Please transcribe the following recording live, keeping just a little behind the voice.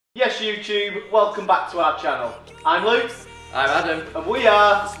Yes, YouTube, welcome back to our channel. I'm Luke. I'm Adam. And we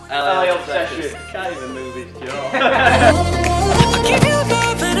are LA Obsession. I can't even move his jaw.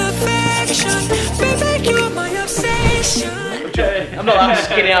 I'm not that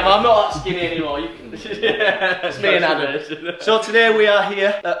skinny, I'm not that skinny anymore. You can... It's me and Adam. So today we are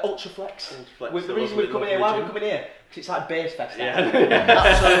here at Ultraflex. With the reason we're coming here, why are we coming here? Because it's like Bass Fest.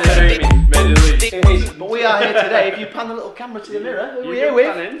 Absolutely dreaming. It is. But we are here today. If you pan the little camera to the mirror, who are we here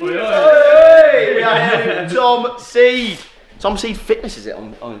with? We are here with Tom Seed. Tom Seed Fitness, is it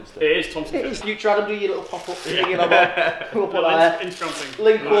on Insta? It is Tom Seed It Fitness. is. Future Adam, do your little pop-up thing. We'll put that there.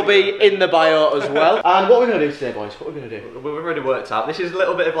 Link will be in the bio as well. And what are we going to do today, boys? What are we going to do? We've already worked out. This is a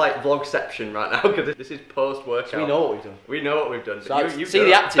little bit of like vlogception right now because this is post-workout. So we know what we've done. We know what we've done. So you see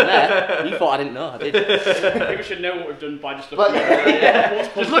the acting there. You thought I didn't know. I did. I think we should know what we've done by just looking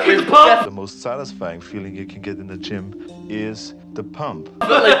at Just look at the pump. The most satisfying feeling you can get in the gym is the pump.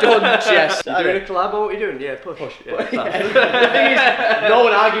 Fully done chest. You doing a collab or what are you doing? Yeah, push. Yeah, The thing is, no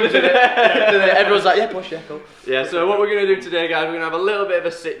one argues with it. Everyone's like, yeah, push, yeah, cool. Yeah, so what we're going to do today, guys, we're going to have a little bit of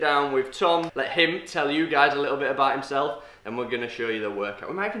a sit down with Tom, let him tell you guys a little bit about himself, and we're going to show you the workout.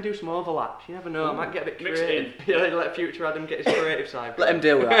 We might even do some overlaps, you never know, I might get a bit creative. Yeah, let future Adam get his creative side. Let him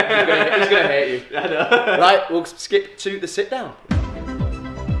deal with that, he's going to hate you. I know. Right, we'll skip to the sit down.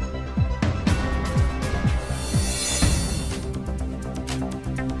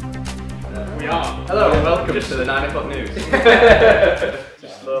 We are. Hello and welcome to the 9 o'clock news.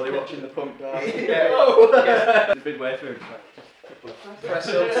 Just slowly watching the pump down. It's a big way through. Press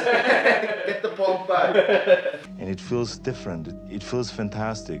up. Get the pump back. And it feels different. It feels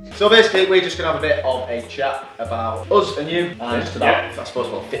fantastic. So basically, we're just going to have a bit of a chat about us and you, and just about, I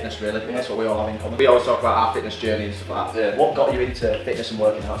suppose, well, fitness really. That's what we all have in common. We always talk about our fitness journey and stuff like that. What got you into fitness and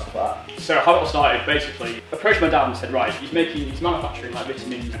working out and stuff like that? So how it all started, basically, approached my dad and said, right, he's manufacturing like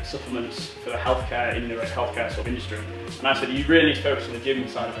vitamins and supplements for the healthcare, in the healthcare sort of industry. And I said, you really need to focus on the gym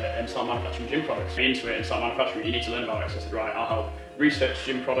side of it and start manufacturing gym products. Be into it and start manufacturing it, you need to learn about it. So I said, right, I'll help research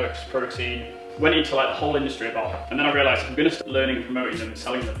gym products, protein, went into like the whole industry about it. And then I realised if I'm going to start learning and promoting them and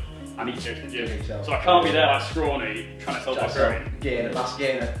selling them, I need to go to the gym. So I can't be there like scrawny trying to sell my protein. Gainer, mass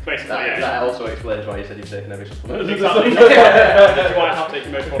gainer. Basically, That also explains why you said you've taken every supplement. Exactly. That's why I have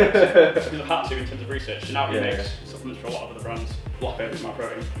taken most products. Because I've had to in terms of research. So now he makes supplements for a lot of other brands. Block it with my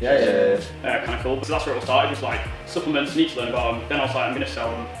protein. Kind of cool. So that's where it all started. Just like supplements, need to learn about them. Then I was like, I'm going to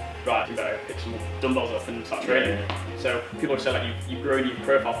sell them. Right, you better pick some dumbbells up and start training. So people would say like you've grown your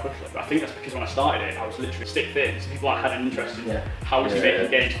profile quickly. But I think that's because when I started it, I was literally stick fit. So people like had an interest in how was you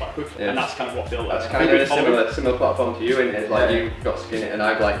making gains quite quickly, and that's kind of what built it. That's kind of a similar platform to you, isn't it? Like you got skinny and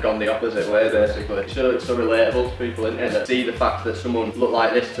I've like gone the opposite way basically. So it's so relatable to people, isn't it? That see the fact that someone looked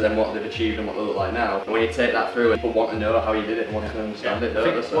like this to them, what they've achieved and what they look like now. And when you take that through and people want to know how you did it and want to understand it, don't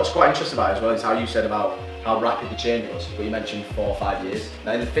they? What's quite interesting about it as well is how you said about how rapid the change was, but you mentioned 4 or 5 years.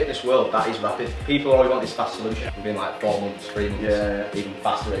 Now in the fitness world, that is rapid. People always want this fast solution within like 4 months, 3 months, even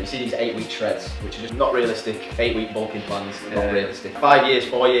faster. You see these 8-week shreds, which are just not realistic. 8-week bulking plans, not realistic. 5 years,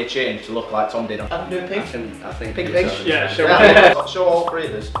 4-year change to look like Tom did. I'm doing pink. I think pink. Yeah, sure. Show all 3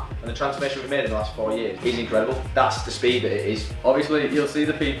 of us, and the transformation we've made in the last 4 years is incredible. That's the speed that it is. Obviously, you'll see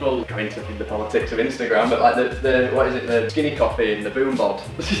the people going into the politics of Instagram, but like the what is it, the skinny coffee and the boom bod.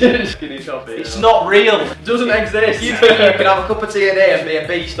 Skinny coffee. It's not real. It doesn't exist. You think you can have a cup of tea a day and be a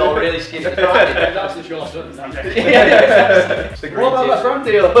beast or really skinny? That's the short What about that brand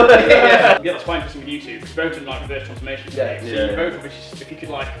deal? Yeah, that's quite interesting with YouTube. Because both done like reverse transformation. So you both of if you could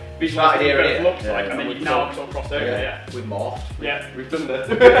like visualise what it both looks like, and then you now sort of cross over. With morph. Yeah, we've done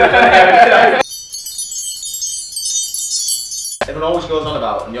that. Everyone always goes on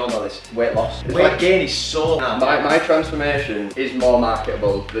about, and you all know this, weight loss. Weight gain is so my transformation is more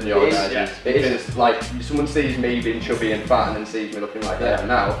marketable than your guys'. It is like someone sees me being chubby and fat and then sees me looking like that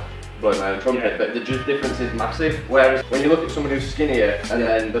now. Blowing my own trumpet, but the difference is massive. Whereas when you look at someone who's skinnier and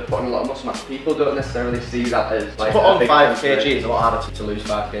then they're putting a lot of muscle mass, people don't necessarily see that as like. Put on 5 kg is a lot harder to lose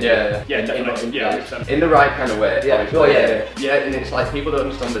 5 kg. Yeah, definitely. In the right kind of way. Yeah, and it's like people don't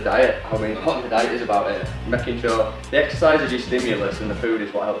understand the diet. I mean, what the diet is about it, making sure the exercise is your stimulus and the food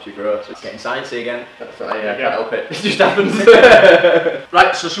is what helps you grow. So it's getting sciencey again. That's right, I can't help it. It just happens.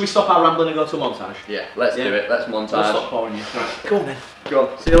 Right, so should we stop our rambling and go to a montage? Yeah, let's do it. Let's montage. I'll stop pouring you. Right. Go on then. Go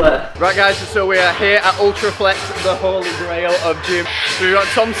on, see you later. Right guys, so we are here at Ultraflex, the holy grail of gym. So we've got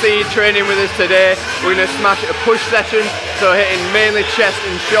Tom Seed training with us today. We're going to smash a push session, so hitting mainly chest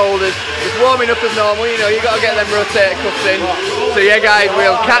and shoulders. Just warming up as normal, you know, you got to get them rotator cuffs in. So yeah guys,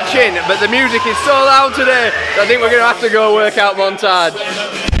 we'll catch in, but the music is so loud today, so I think we're going to have to go workout montage.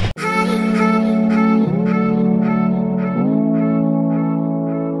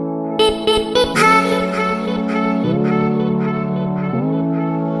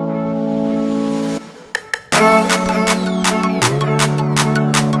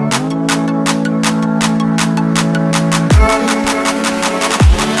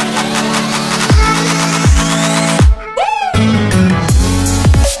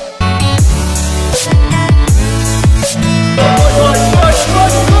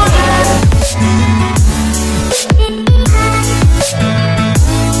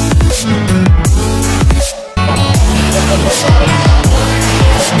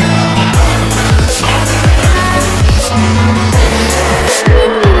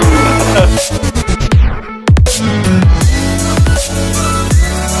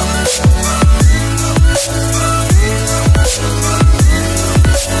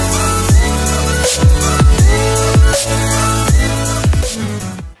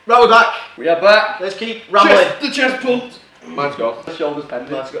 Right, we're back. We are back. Let's keep rambling. The chest pumped. Mine's gone. The shoulder's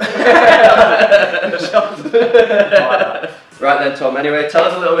pending. Mine's gone. Right then, Tom, anyway, tell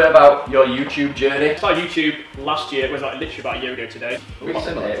us a little bit about your YouTube journey. I started YouTube last year, it was like literally about a year ago today. We're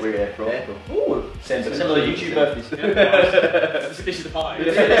April. Yeah. Ooh, similar YouTube birthdays. This is the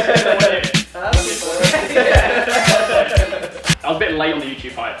party. I was a bit late on the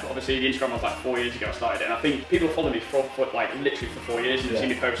YouTube hype. Obviously, the Instagram was like 4 years ago I started it, and I think people follow me for like literally for 4 years and they've seen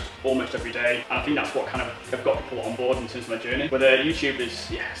me post almost every day, and I think that's what kind of have got people on board in terms of my journey. But YouTube is,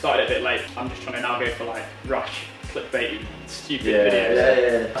 started a bit late. I'm just trying to now go for like rush, clickbait, stupid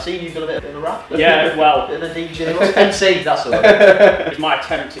videos. I see you've done a bit of a rap. Yeah, well. A bit of a DJ. MC, that's the word. It's my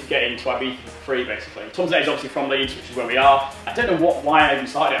attempt at getting to Ibiza for free, basically. Tom's is obviously from Leeds, which is where we are. I don't know why I even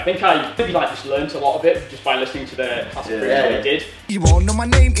started it. I think I maybe like just learned a lot of it just by listening to the classic they did. You all know my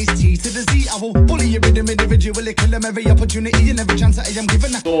name is T to the Z. I will bully you with them individually, kill them every opportunity and every chance that I am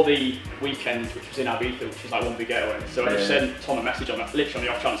given. Saw the weekend, which was in Ibiza, which was like one big getaway. So I just sent Tom a message on that, literally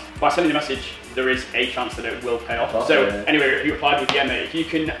on the off chance. By sending the message, there is a chance that it will pay off. So anyway, if you applied with the mate, if you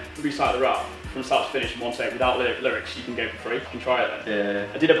can recite the rap from start to finish in one take without lyrics, you can go for free. You can try it then.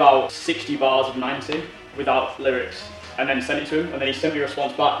 I did about 60 bars of 90 without lyrics, and then sent it to him, and then he sent me a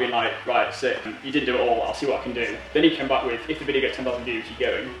response back being like, right, sick, you didn't do it all, I'll see what I can do. Then he came back with, if the video gets 10,000 views,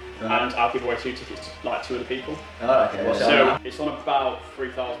 you're going, and I'll give away 2 tickets to like 2 other people. So it's on about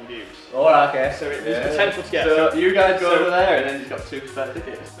 3,000 views. Alright, okay. So there's potential to get. So you guys go over there and then he's got 2 spare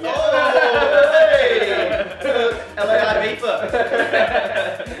tickets. Oh, hey! LA Ibiza.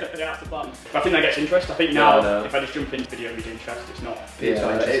 Yeah, that's the plan. But I think that gets interest. I think now, if I just jump into video media interest, it's not. It's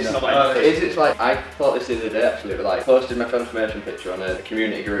not like it's like, I thought this the other day actually, but like posted my transformation picture on a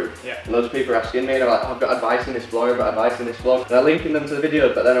community group. And loads of people are asking me, and I'm like, I've got advice in this vlog, and I'm linking them to the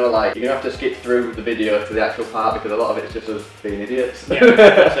videos, but then I was like, you're gonna have to skip through the video to the actual part because a lot of it's just us being idiots. Yeah,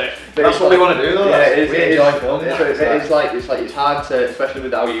 that's it. That's what we want to do though. Yeah, we enjoy filming. It's hard to, especially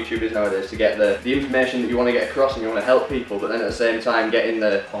with how YouTube is nowadays, to get the information that you want to get across and you want to help people, but then at the same time getting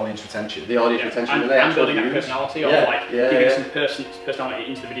the audience retention. And building that personality, or like giving some personality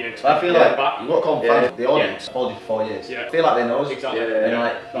into the video. I feel like you got to call fans, the audience, followed you for 4 years. I feel like they know us. Exactly. And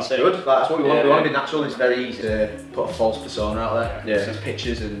like, that's good. That's what we want. We want to be natural. It's very easy to put a false persona out there. There's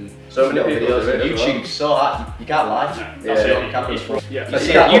pictures and so many videos. YouTube's so hard. You can't lie.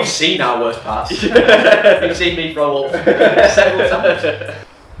 You've seen our worst parts. You've seen me throw up several times.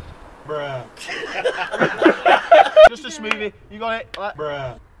 Bruh. Just a smoothie. You got it?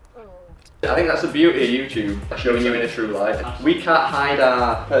 Bruh. I think that's the beauty of YouTube, showing you in a true light. We can't hide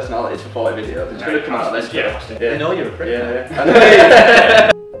our personalities for 40 videos. It's going to come out eventually. They know you're a prick.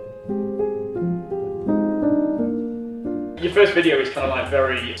 Your first video is kind of like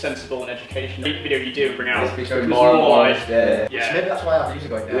very sensible and educational. Each video you do bring out it's becoming more and more. So maybe that's why our views are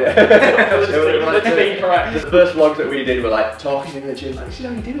going down. Let's be correct. The first vlogs that we did were like talking in the gym, like, this is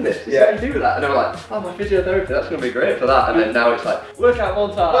how you do this, this is how you do that. And they were like, oh, my physiotherapy, that's going to be great for that. And then now it's like, workout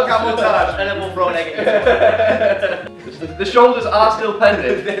montage. And then we'll throw a negative. The shoulders are still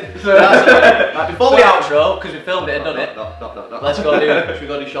pending. Right, before we outro, because we filmed it and done it, let's go do, should we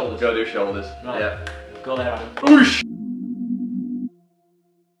go do shoulders? Go do shoulders. Right. Yeah. Go there, Adam. Oosh.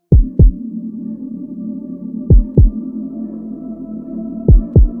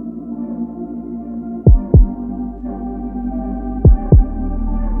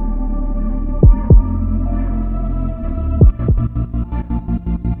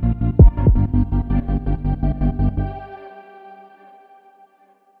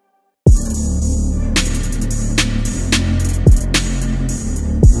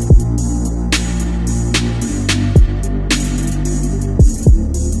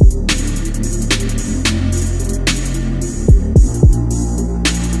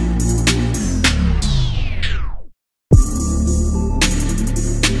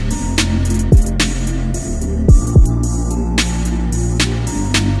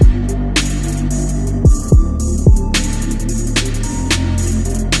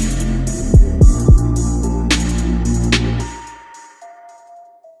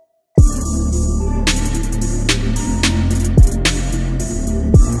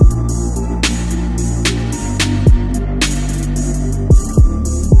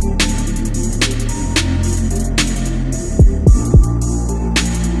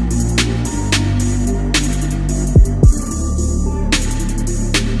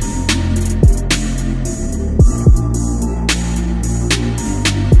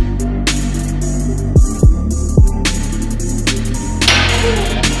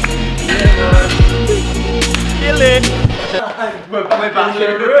 you later. We're back in the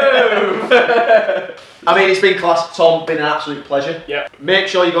room. I mean, it's been class. Tom, been an absolute pleasure. Yeah. Make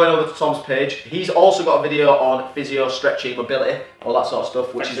sure you're going over to Tom's page. He's also got a video on physio, stretching, mobility, all that sort of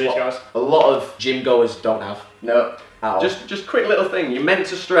stuff, which is what a lot of gym goers don't have. No. Just quick little thing. You're meant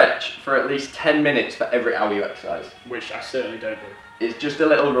to stretch for at least 10 minutes for every hour you exercise. Which I certainly don't do. It's just a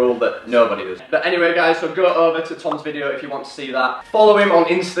little rule that nobody does. But anyway guys, so go over to Tom's video if you want to see that. Follow him on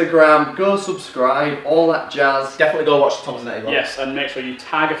Instagram, go subscribe, all that jazz. Definitely go watch the Tom's Netty vlog. Yes, and make sure you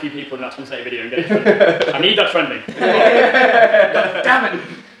tag a few people in that Tom's Netty video and get it trending. I need that trending. Damn it!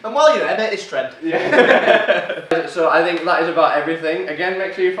 And while you're there, make this trend. Yeah. So I think that is about everything. Again,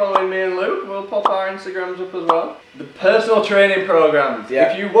 make sure you're following me and Luke. We'll pop our Instagrams up as well. The personal training programs.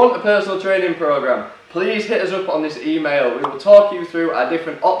 Yeah. If you want a personal training program, please hit us up on this email. We will talk you through our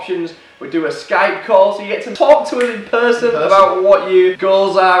different options. We do a Skype call so you get to talk to us in person about what your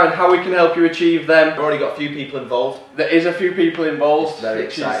goals are and how we can help you achieve them. We've already got a few people involved. There is a few people involved. It's very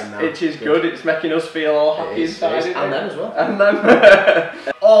exciting now. Which is good. It's making us feel all happy inside. And them as well. And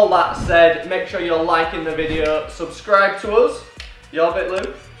them. All that said, make sure you're liking the video, subscribe to us. Your bit,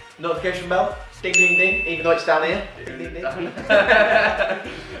 Luke? Notification bell. Ding ding ding, even though it's down here. Ding ding ding.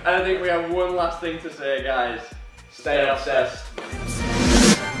 And I think we have one last thing to say, guys. Stay obsessed.